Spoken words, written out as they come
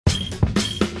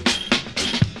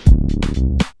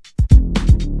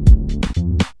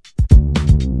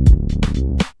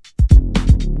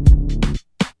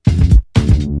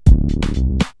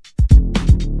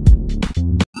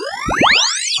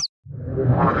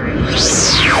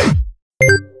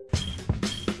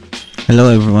Hello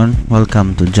everyone,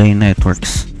 welcome to Joy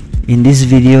Networks. In this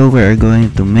video we are going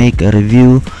to make a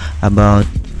review about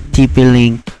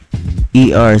TP-Link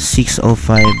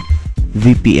ER605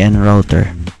 VPN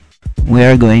Router. We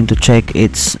are going to check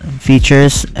its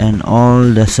features and all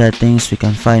the settings we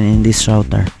can find in this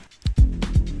router.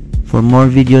 For more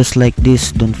videos like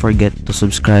this, don't forget to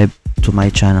subscribe to my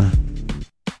channel.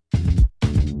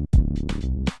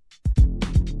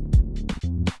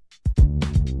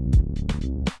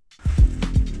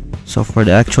 So for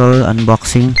the actual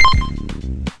unboxing,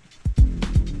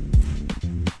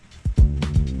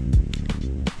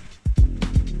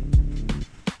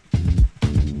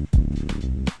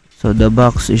 so the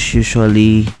box is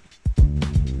usually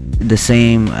the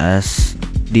same as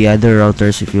the other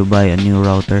routers if you buy a new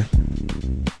router.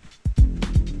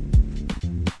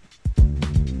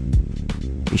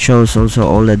 It shows also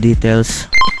all the details.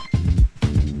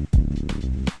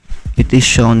 It is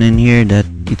shown in here that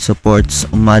it supports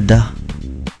Omada.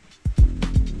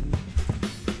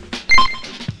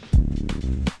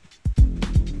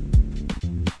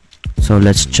 So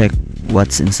let's check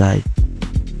what's inside.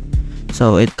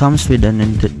 So it comes with an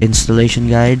installation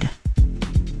guide,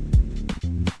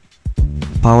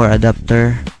 power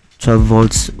adapter, 12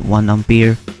 volts, 1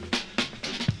 ampere,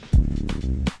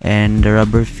 and the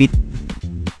rubber feet.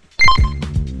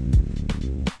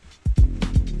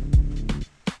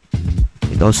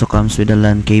 It also comes with a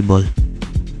LAN cable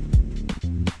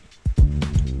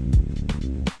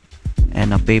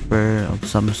and a paper of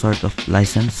some sort of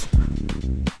license.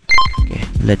 Okay,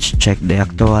 let's check the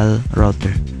actual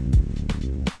router.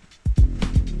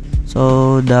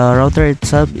 So the router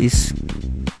itself is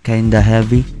kinda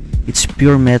heavy. It's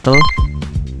pure metal.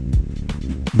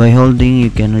 By holding,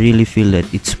 you can really feel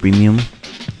that it's premium.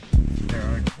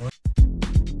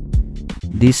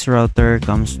 This router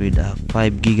comes with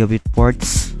 5 gigabit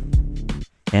ports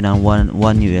and a one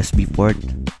USB port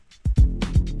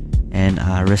and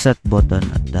a reset button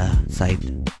at the side.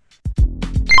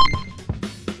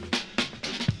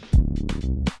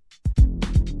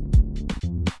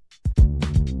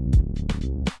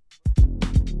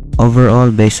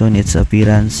 Overall, based on its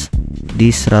appearance,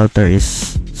 this router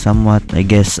is somewhat, I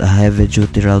guess, a heavy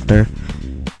duty router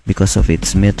because of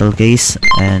its metal case,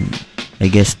 and I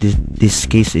guess this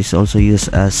case is also used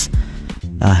as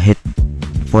a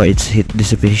for its heat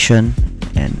dissipation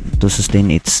and to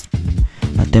sustain its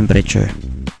temperature.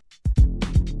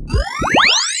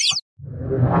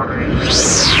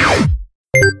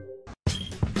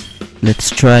 Let's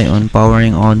try on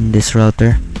powering on this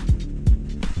router.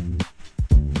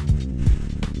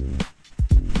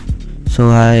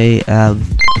 So I have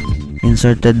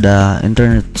inserted the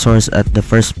internet source at the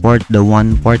first port, the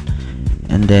 1 port,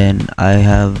 and then I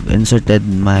have inserted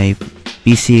my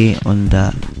PC on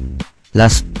the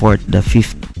last port, the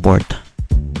 5th port.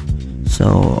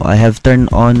 So I have turned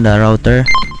on the router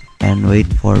and wait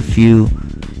for a few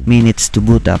minutes to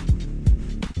boot up.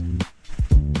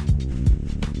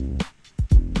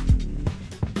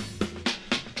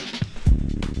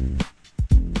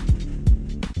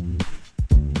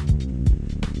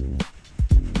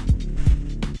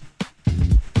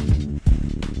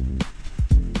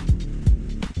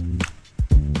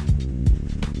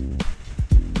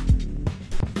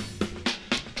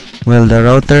 Well, the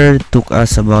router took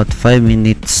us about 5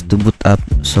 minutes to boot up,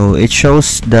 so it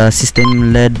shows the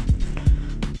system LED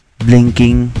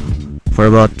blinking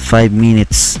for about 5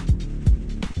 minutes.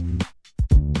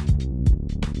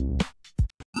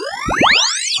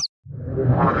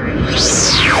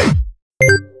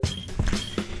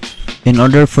 In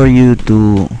order for you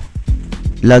to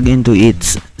log into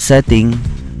its setting,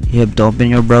 you have to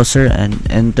open your browser and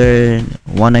enter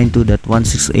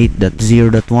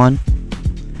 192.168.0.1.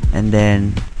 and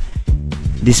then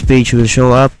this page will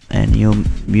show up, and you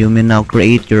may now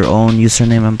create your own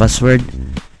username and password.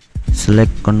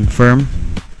 Select confirm.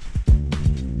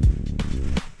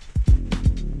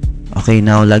 Okay,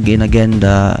 now log in again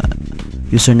the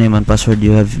username and password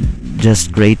you have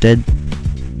just created.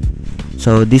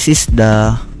 So this is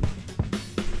the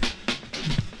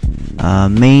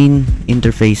main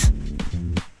interface.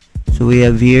 So we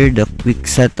have here the quick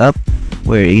setup,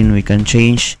 wherein we can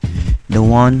change the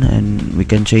WAN and we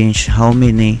can change how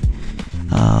many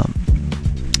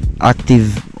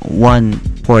active WAN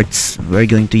ports we're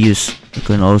going to use. You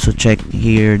can also check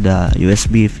here the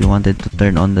USB if you wanted to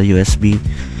turn on the USB.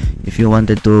 If you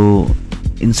wanted to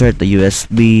insert the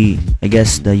USB, I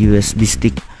guess the USB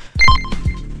stick,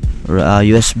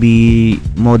 USB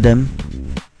modem,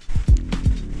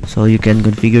 so you can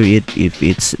configure it if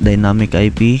it's dynamic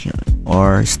IP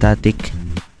or static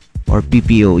or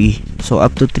PPoE. So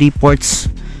up to 3 ports.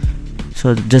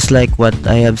 So just like what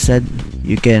I have said,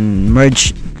 you can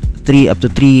merge up to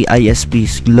 3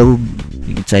 ISPs. Globe,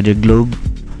 it's either Globe,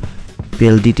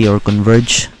 Pldt, or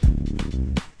Converge.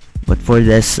 But for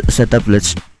this setup,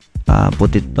 let's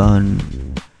put it on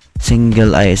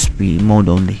single ISP mode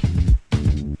only.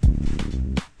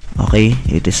 Okay,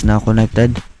 it is now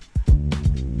connected.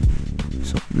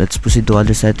 So let's proceed to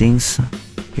other settings.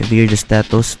 You have here the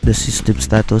status, the system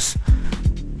status.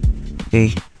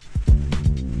 Okay,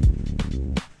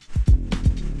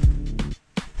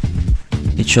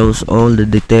 it shows all the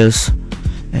details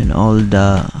and all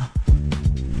the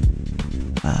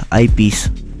IPs.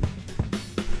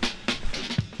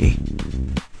 Okay,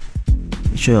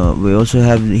 so we also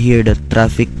have here the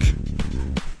traffic,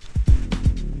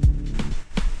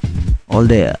 all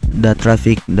the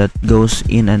traffic that goes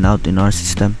in and out in our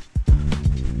system,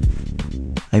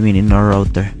 I mean in our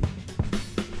router.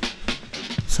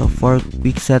 So for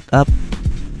quick setup,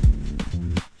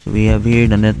 so we have here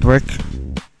the network.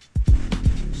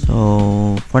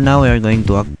 So for now we are going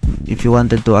to if you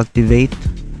wanted to activate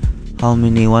how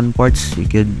many WAN ports, you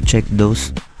could check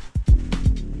those.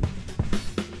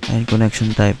 And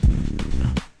connection type.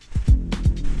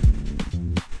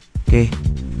 Okay,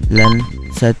 LAN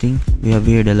setting, we have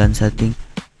here the LAN setting.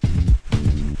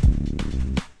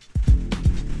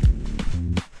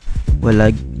 Well,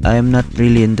 I am not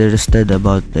really interested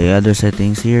about the other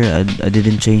settings here. I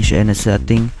didn't change any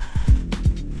setting.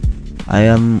 I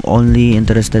am only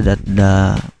interested at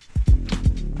the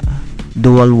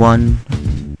dual WAN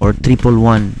or triple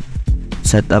WAN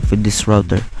setup with this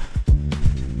router.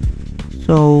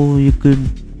 So you could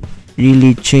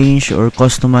really change or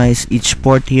customize each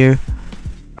port here.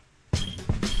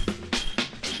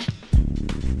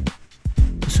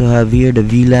 So have here the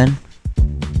VLAN.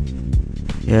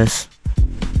 Yes,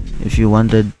 if you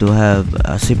wanted to have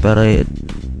a separate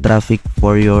traffic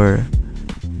for your,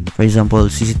 for example,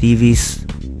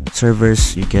 CCTVs,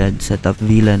 servers, you can set up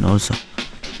VLAN also.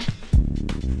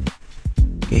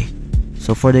 Okay,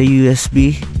 so for the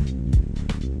USB,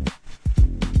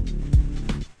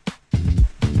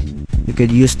 you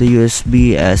could use the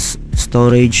USB as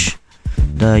storage,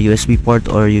 the USB port,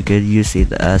 or you could use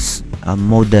it as a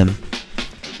modem.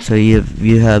 So you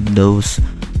have those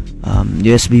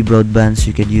USB broadbands,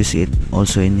 you could use it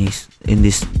also in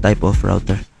this type of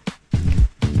router.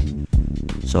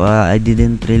 So I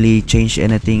didn't really change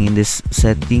anything in this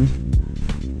setting.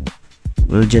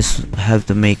 We'll just have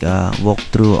to make a walk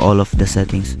through all of the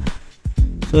settings.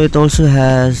 So it also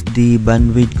has the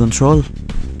bandwidth control.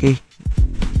 Okay,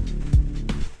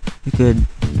 you could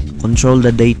control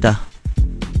the data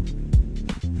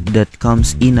that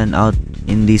comes in and out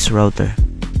in this router.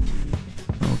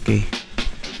 Okay,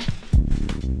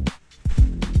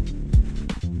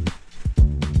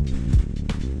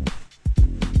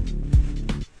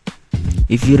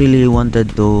 if you really wanted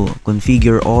to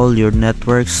configure all your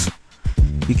networks,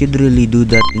 you could really do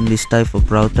that in this type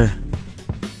of router.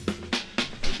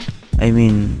 I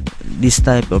mean, this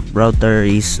type of router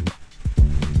is,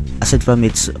 aside from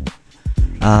its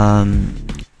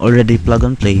already plug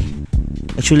and play,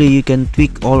 actually you can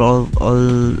tweak all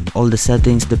the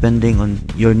settings depending on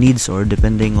your needs or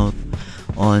depending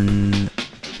on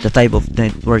the type of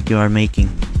network you are making.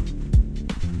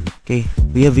 Okay,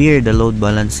 we have here the load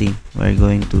balancing. We're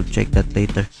going to check that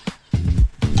later.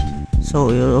 So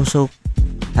it also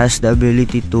has the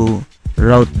ability to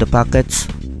route the packets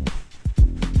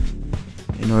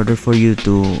in order for you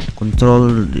to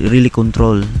really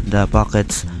control the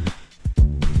packets.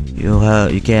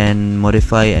 You can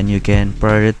modify and you can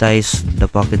prioritize the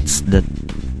packets that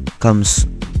comes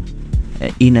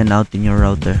in and out in your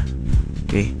router.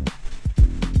 Okay,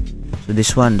 so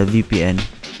this one, the VPN,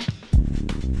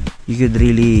 you could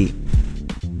really,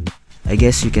 I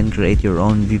guess you can create your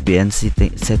own VPN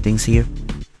settings here,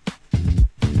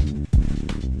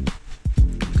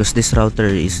 because this router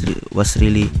was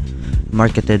really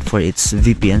marketed for its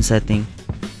VPN setting.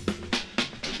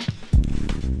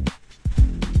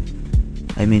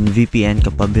 I mean VPN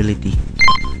capability.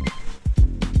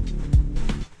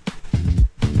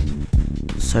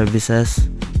 Services,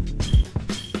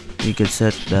 you could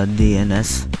set the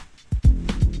DNS.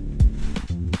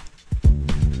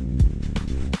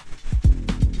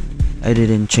 I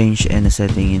didn't change any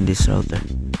setting in this router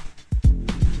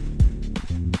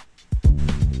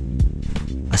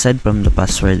aside from the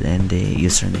password and the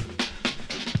username.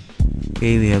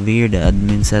 Okay, we have here the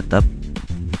admin setup.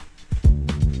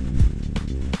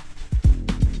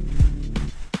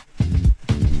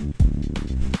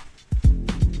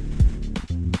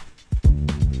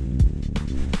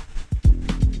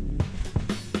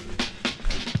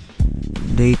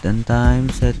 date and time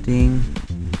setting.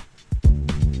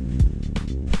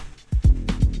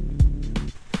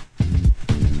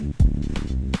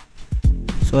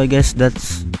 So I guess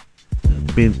that's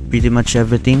pretty much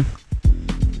everything.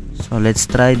 So let's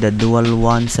try the dual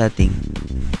WAN setting.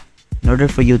 In order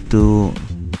for you to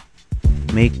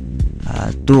make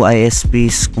two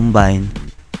ISPs combine,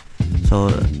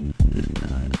 so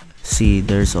see,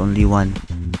 there's only one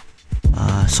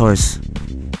source.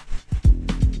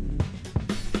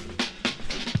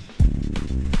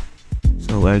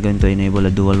 So we're going to enable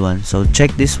a dual WAN. So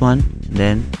check this one,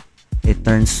 then it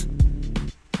turns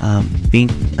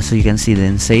pink, so you can see,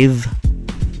 then save.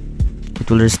 It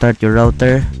will restart your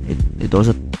router. It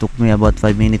also took me about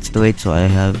 5 minutes to wait, so I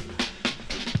have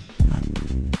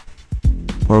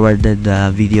forwarded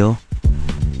the video.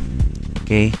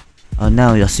 Okay,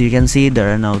 now as you can see,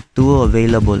 there are now two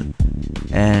available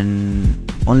and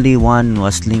only one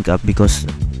was linked up because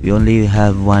we only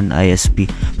have one ISP.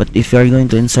 But if you are going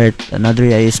to insert another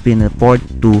ISP in the port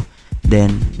 2,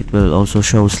 then it will also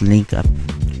shows link up.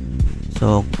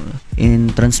 So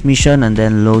in transmission and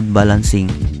then load balancing.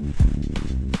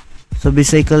 So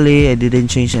basically I didn't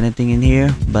change anything in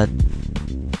here, but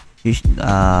you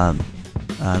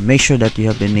make sure that you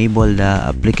have enabled the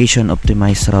application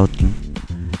optimized routing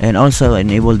and also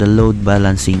enable the load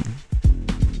balancing.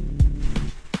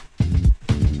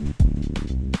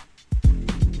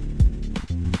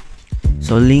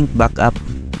 So link backup,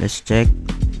 let's check.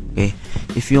 Okay,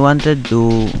 if you wanted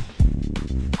to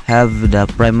have the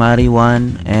primary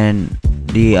one and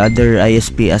the other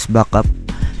ISP as backup,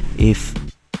 if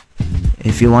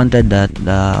you wanted that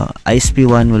the ISP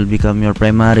one will become your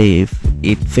primary, if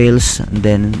it fails,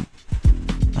 then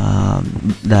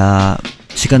the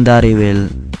secondary will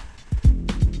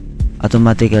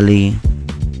automatically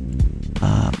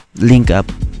link up.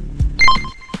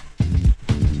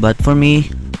 But for me,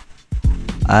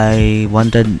 I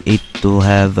wanted it to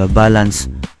have a balance.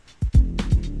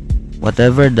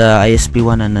 Whatever the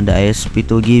ISP1 and the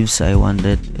ISP2 gives, I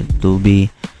wanted it to be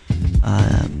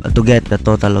to get the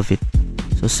total of it.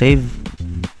 So save.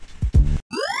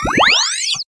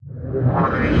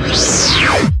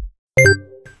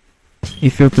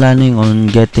 If you're planning on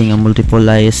getting a multiple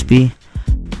ISP,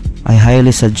 I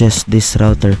highly suggest this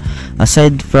router.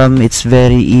 Aside from it's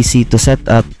very easy to set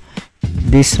up,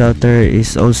 this router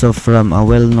is also from a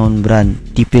well-known brand,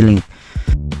 TP-Link.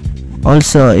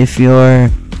 Also, if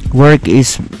your work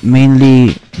is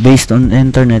mainly based on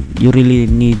internet, you really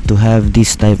need to have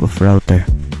this type of router.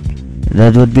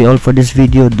 That would be all for this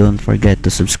video. Don't forget to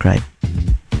subscribe.